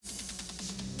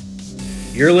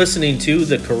You're listening to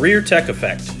The Career Tech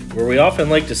Effect, where we often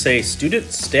like to say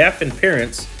students, staff, and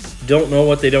parents don't know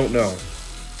what they don't know.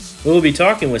 We'll be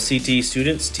talking with CTE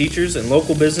students, teachers, and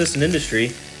local business and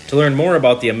industry to learn more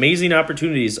about the amazing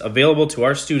opportunities available to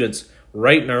our students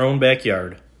right in our own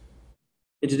backyard.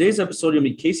 In today's episode, you'll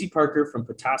meet Casey Parker from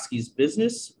Petoskey's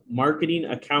Business, Marketing,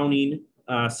 Accounting,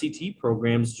 CTE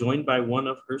programs, joined by one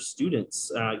of her students.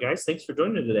 Guys, thanks for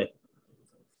joining today.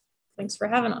 Thanks for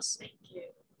having us. Thank you.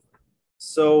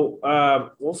 So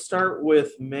we'll start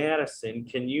with Madison.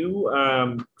 Can you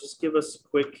just give us a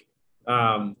quick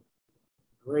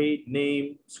grade,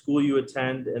 name, school you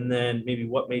attend, and then maybe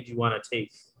what made you want to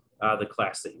take the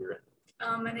class that you're in?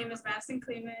 My name is Madison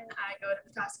Kleeman. I go to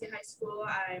Petoskey High School.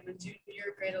 I'm a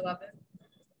junior, grade 11.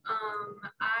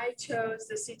 I chose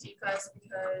the CTE class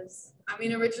because,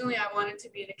 originally I wanted to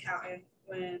be an accountant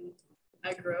when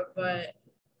I grew up, but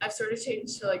I've sort of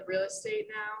changed to like real estate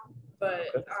now.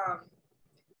 But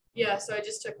so I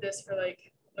just took this for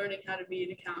like learning how to be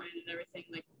an accountant and everything,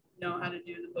 like know how to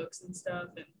do the books and stuff.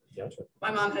 And Gotcha.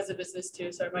 My mom has a business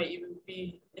too, so I might even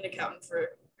be an accountant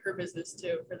for her business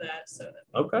too for that. So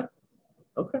Okay.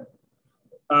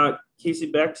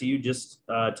 Casey, back to you. Just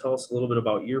tell us a little bit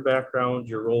about your background,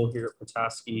 your role here at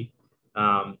Petoskey,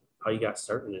 how you got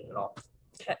started in it all.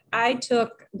 I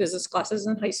took business classes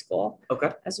in high school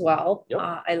as well. Yep.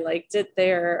 I liked it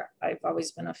there. I've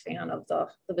always been a fan of the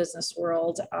business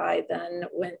world. I then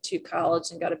went to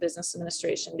college and got a business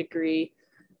administration degree.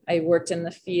 I worked in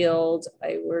the field.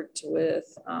 I worked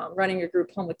with running a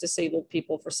group home with disabled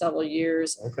people for several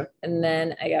years. Okay. And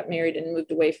then I got married and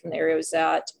moved away from the area I was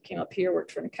at, came up here,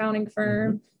 worked for an accounting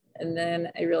firm. Mm-hmm. And then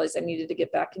I realized I needed to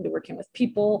get back into working with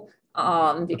people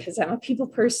because I'm a people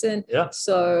person. Yeah.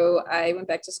 So I went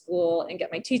back to school and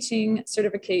got my teaching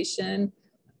certification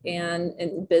and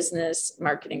in business,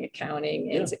 marketing, accounting.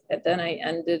 Yeah. And then I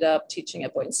ended up teaching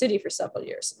at Boynton City for several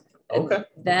years. And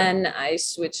then I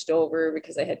switched over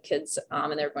because I had kids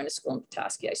and they were going to school in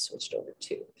Petoskey. I switched over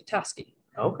to Petoskey.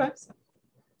 Okay.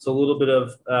 So a little bit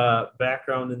of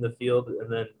background in the field and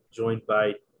then joined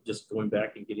by just going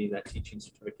back and getting that teaching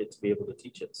certificate to be able to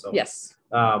teach it. So yes.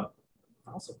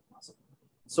 Awesome.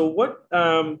 So what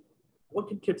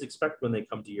can kids expect when they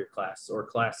come to your class or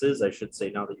classes, I should say,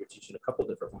 now that you're teaching a couple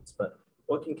different ones, but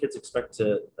what can kids expect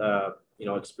to,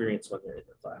 experience when they're in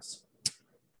your class?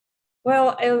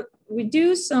 Well, we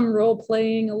do some role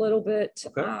playing a little bit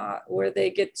where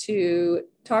they get to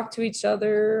talk to each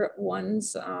other.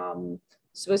 One's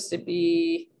supposed to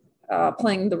be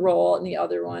playing the role and the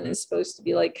other one is supposed to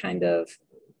be like kind of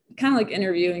like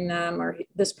interviewing them, or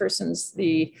this person's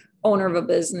the owner of a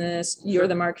business, you're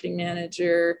the marketing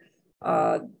manager,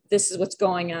 this is what's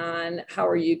going on, how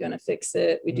are you going to fix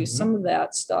it? We do some of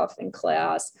that stuff in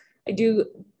class. I do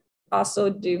also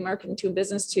do marketing to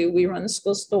business too. We run the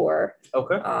school store.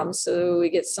 So we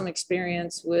get some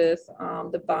experience with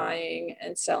the buying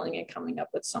and selling and coming up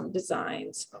with some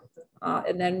designs.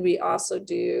 And then we also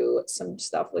do some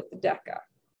stuff with the DECA.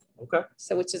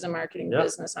 So which is a marketing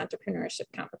business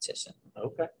entrepreneurship competition.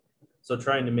 So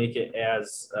trying to make it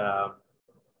as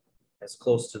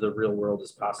close to the real world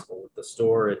as possible with the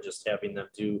store and just having them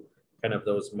do kind of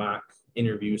those mock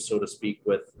interviews, so to speak,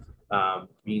 with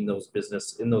being those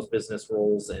business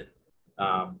roles and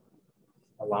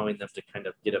allowing them to kind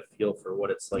of get a feel for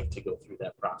what it's like to go through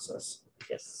that process.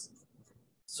 Yes.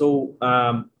 So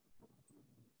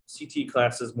CT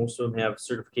classes, most of them have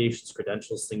certifications,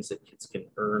 credentials, things that kids can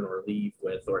earn or leave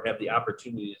with or have the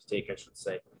opportunity to take, I should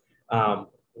say.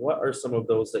 What are some of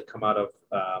those that come out of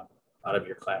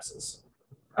your classes?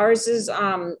 Ours is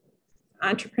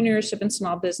entrepreneurship in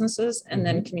small businesses and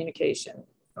then communication.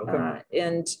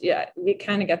 We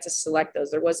kind of got to select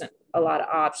those. There wasn't a lot of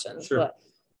options, but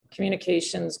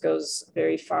communications goes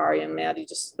very far. And Maddie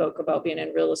just spoke about being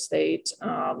in real estate,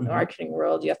 marketing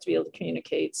world. You have to be able to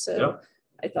communicate. So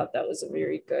I thought that was a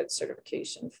very good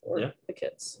certification for the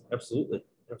kids. Absolutely.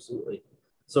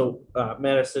 So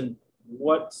Madison,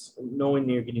 knowing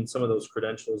you're getting some of those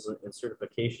credentials and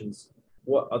certifications,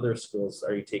 what other skills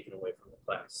are you taking away from the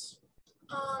class?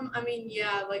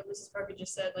 Like Mrs. Parker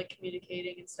just said, like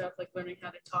communicating and stuff, like learning how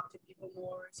to talk to people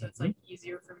more. So it's like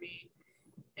easier for me.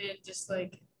 And just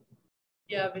like,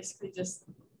 basically just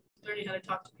learning how to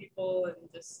talk to people and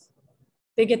just.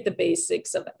 They get the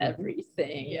basics of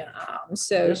everything.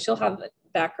 She'll have the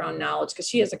background knowledge because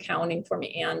she has accounting for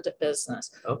me and a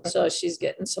business. So she's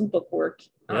getting some book work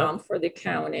for the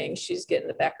accounting. She's getting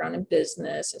the background in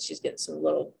business and she's getting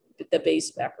the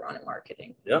base background in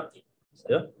marketing.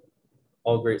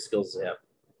 All great skills to have.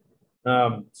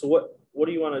 So what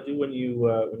do you want to do when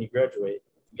you graduate?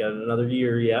 you got another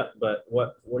year yet, but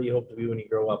what do you hope to be when you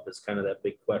grow up is kind of that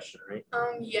big question, right?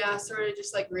 Yeah, sort of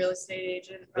just like real estate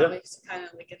agent, probably kind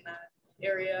of like in that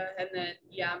area. And then,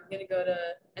 yeah, I'm going to go to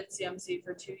NCMC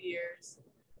for 2 years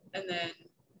and then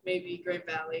maybe Grand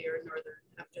Valley or Northern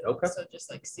after that. So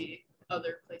just like see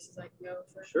other places I can go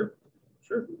for. Sure.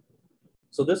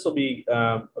 So this will be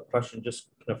a question just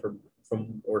kind of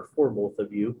for both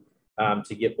of you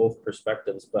to get both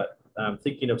perspectives, but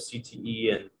thinking of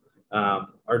CTE and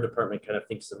our department kind of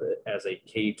thinks of it as a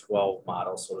K-12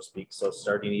 model, so to speak. So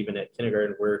starting even at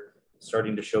kindergarten, we're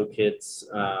starting to show kids,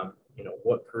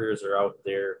 what careers are out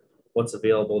there, what's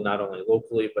available not only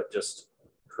locally, but just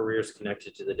careers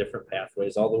connected to the different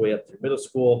pathways all the way up through middle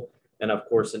school and of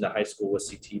course into high school with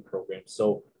CTE programs.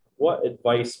 So what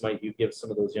advice might you give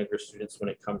some of those younger students when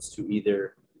it comes to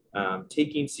either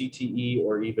taking CTE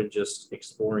or even just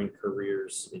exploring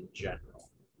careers in general?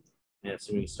 And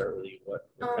so we start with you, what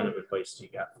kind of advice do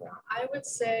you got for them? I would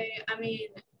say,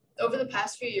 over the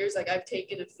past few years, like I've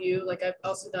taken a few, like I've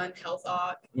also done health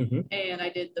OC and I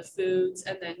did the foods,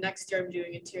 and then next year I'm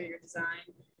doing interior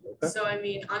design. So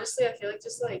honestly, I feel like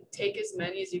just like take as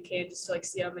many as you can just to like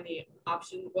see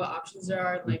what options there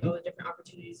are, and like all the different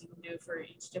opportunities you can do for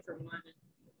each different one, and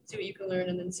see what you can learn,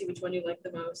 and then see which one you like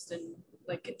the most, and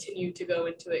like continue to go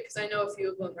into it. Because I know a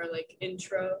few of them are like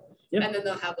intro, and then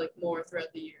they'll have like more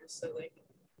throughout the years. So like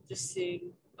just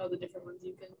seeing all the different ones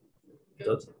you can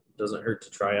go to. Doesn't hurt to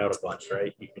try out a bunch,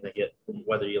 right? You're gonna get,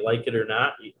 whether you like it or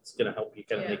not, it's gonna help you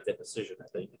kind of make that decision, I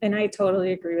think. And I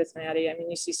totally agree with Maddie.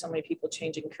 You see so many people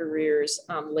changing careers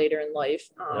later in life,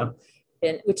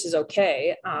 and which is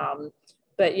okay.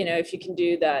 But if you can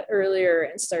do that earlier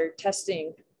and start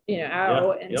testing,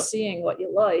 out and seeing what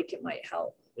you like, it might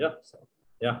help.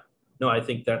 No, I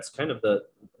think that's kind of the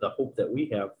hope that we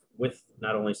have with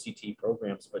not only CTE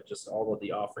programs, but just all of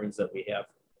the offerings that we have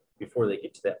before they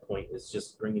get to that point, is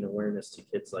just bringing awareness to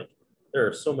kids. Like there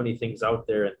are so many things out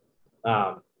there,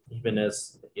 and even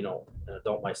as an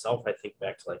adult myself, I think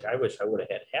back to like, I wish I would have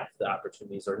had half the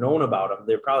opportunities or known about them.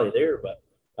 They're probably there, but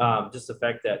just the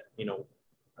fact that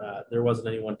there wasn't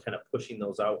anyone kind of pushing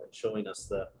those out and showing us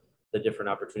the different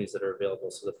opportunities that are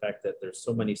available. So the fact that there's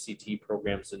so many CTE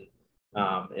programs in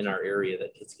our area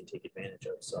that kids can take advantage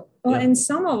of. So and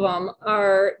some of them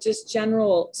are just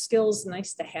general skills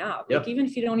nice to have. Like even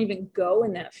if you don't even go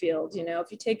in that field,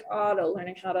 if you take auto,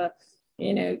 learning how to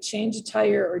change a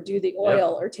tire or do the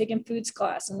oil, or taking foods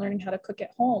class and learning how to cook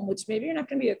at home, which maybe you're not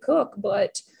going to be a cook,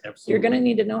 but you're going to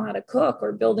need to know how to cook,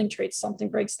 or building trades, something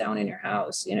breaks down in your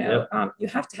house, you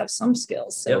have to have some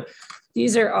skills. So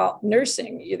these are all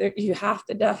nursing. You have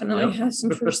to definitely have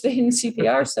some first aid and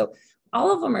CPR. So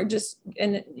all of them are just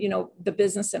in, the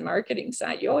business and marketing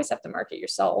side. You always have to market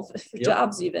yourself for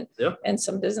jobs even, and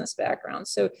some business background.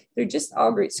 So they're just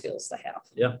all great skills to have.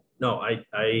 No, I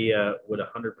would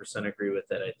 100% agree with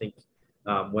that. I think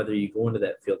whether you go into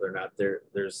that field or not,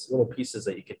 there's little pieces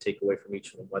that you can take away from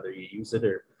each of them, whether you use it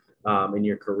or in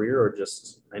your career, or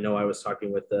just, I know I was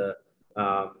talking with the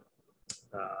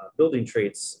building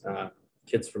trades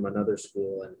kids from another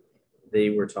school, and they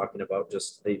were talking about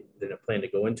just they didn't plan to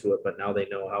go into it, but now they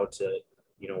know how to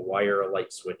wire a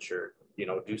light switch, or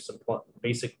do some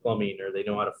basic plumbing, or they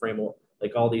know how to frame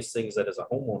like all these things that as a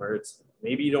homeowner, it's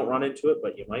maybe you don't run into it,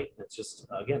 but you might. It's just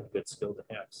again a good skill to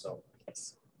have. So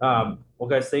well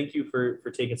guys, thank you for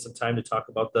taking some time to talk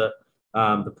about the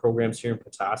programs here in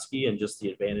Petoskey and just the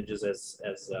advantages as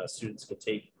students can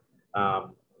take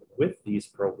with these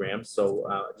programs. So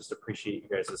I just appreciate you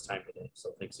guys' time today.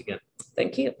 So thanks again.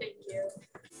 Thank you. Thank you.